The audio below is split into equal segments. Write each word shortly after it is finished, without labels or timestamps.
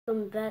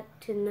Welcome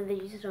back to another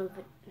YouTube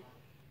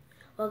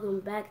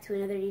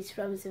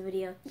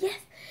video. Yes,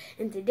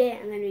 and today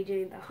I'm going to be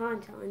doing the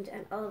Han challenge,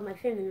 and all of my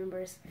family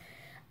members.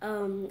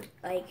 And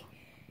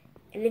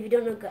if you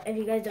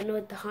guys don't know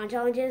what the Han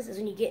challenge is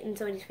when you get in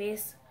somebody's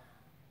face,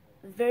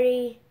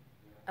 very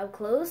up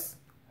close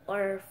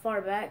or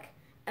far back.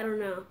 I don't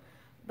know,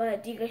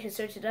 but you guys should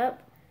search it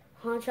up.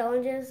 Han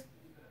challenges,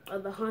 or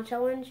the Han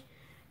challenge.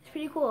 It's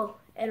pretty cool.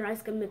 And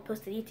Rice gonna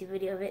post a YouTube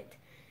video of it.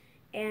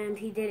 And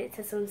he did it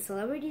to some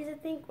celebrities, I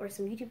think, or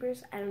some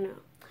YouTubers, I don't know.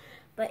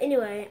 But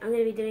anyway, I'm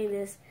going to be doing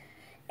this,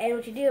 and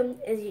what you do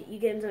is you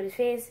get in someone's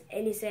face,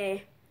 and you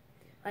say,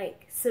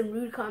 like, some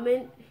rude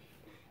comment,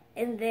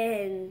 and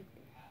then,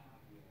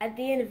 at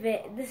the end of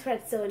it, this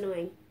part's so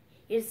annoying,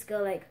 you just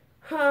go like,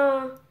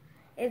 huh,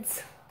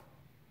 it's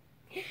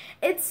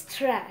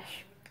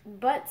trash,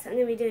 but I'm going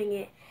to be doing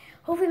it.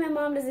 Hopefully my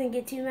mom doesn't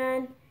get too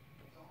mad.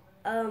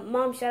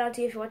 Mom, shout out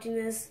to you if you're watching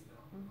this,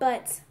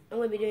 but I'm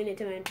going to be doing it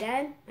to my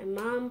dad, my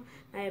mom,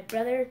 my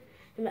brother,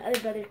 and my other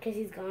brother because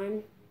he's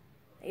gone.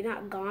 Like,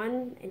 not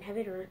gone in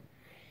heaven or,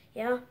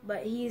 yeah,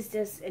 but he's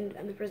just in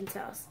the person's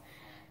house.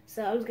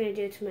 So I'm just going to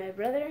do it to my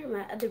brother,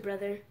 my other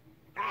brother,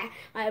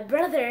 my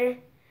brother,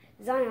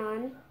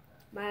 Zion,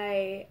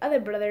 my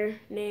other brother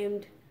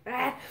named,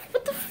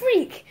 what the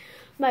freak?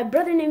 My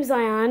brother named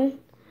Zion,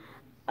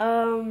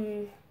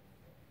 my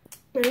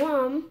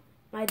mom,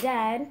 my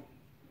dad,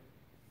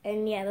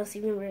 and yeah, those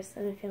 3 members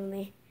of my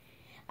family.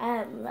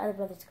 My other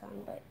brother's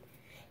gone, but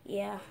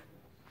yeah.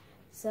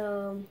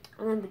 So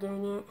I'm gonna be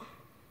doing it.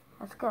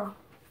 Let's go.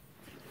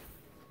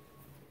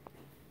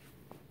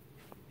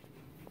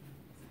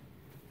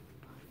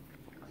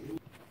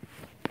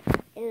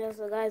 And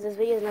also, guys, this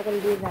video is not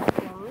gonna be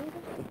that long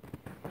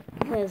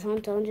because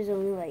home challenge is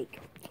only like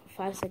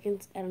 5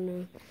 seconds. I don't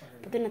know,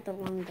 but they're not that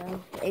long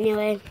though. But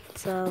anyway,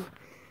 so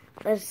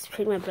let's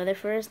pick my brother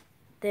first,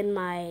 then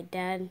my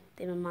dad,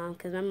 then my mom.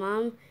 Cause my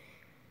mom,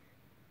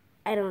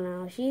 I don't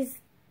know, she's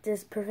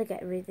just perfect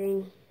at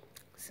everything,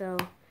 so.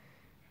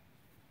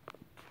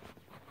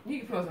 You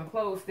can put some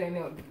clothes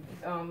standing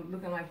there,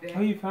 looking like that.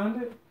 Oh, you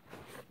found it?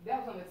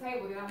 That was on the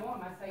table, then I'm on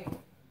my table.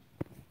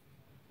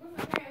 What's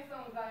the pants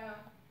on, Zion?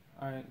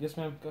 Alright, yes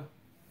ma'am, go.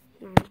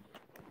 Alright.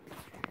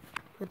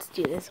 Let's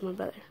do this, my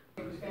brother.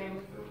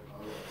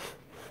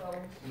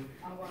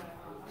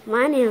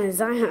 My name is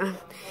Zion,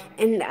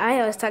 and I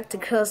always talk to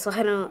girls so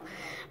I don't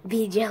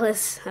be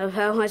jealous of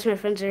how much my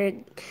friends are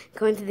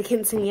going to the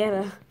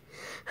quinceañera.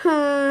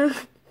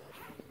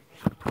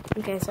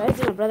 Okay, so I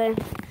see my brother.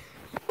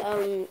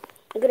 I'm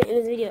gonna end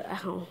this video.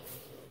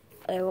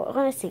 I'm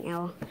gonna sing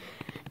owl.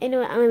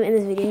 Anyway, I'm gonna end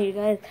this video here,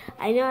 guys.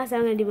 I know I said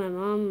I'm gonna do my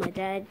mom, my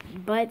dad,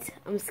 but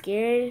I'm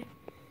scared.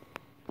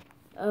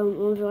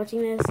 When you're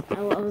watching this,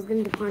 I was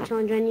gonna do the Han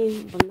challenge on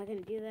you, but I'm not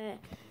gonna do that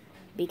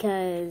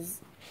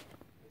because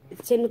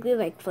it's technically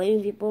like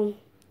flaming people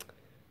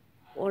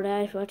or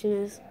that if you're watching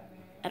this.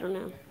 I don't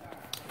know.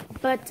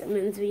 But I'm gonna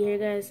end this video here,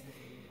 guys.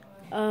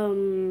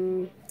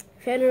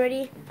 If you haven't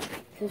already,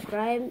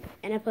 subscribe,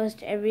 and I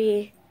post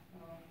every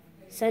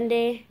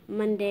Sunday,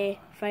 Monday,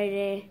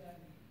 Friday,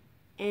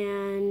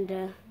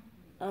 and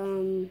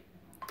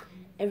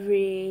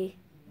every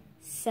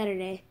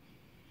Saturday.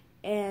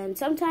 And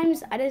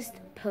sometimes I just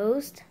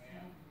post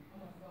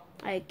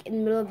like in the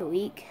middle of the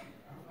week.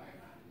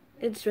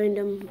 It's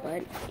random,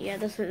 but yeah,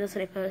 that's what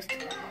I post.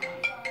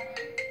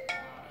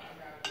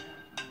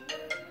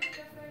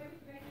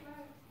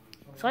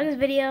 So like this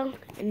video,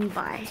 and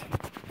bye.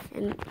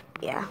 And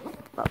yeah,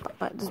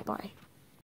 just bye.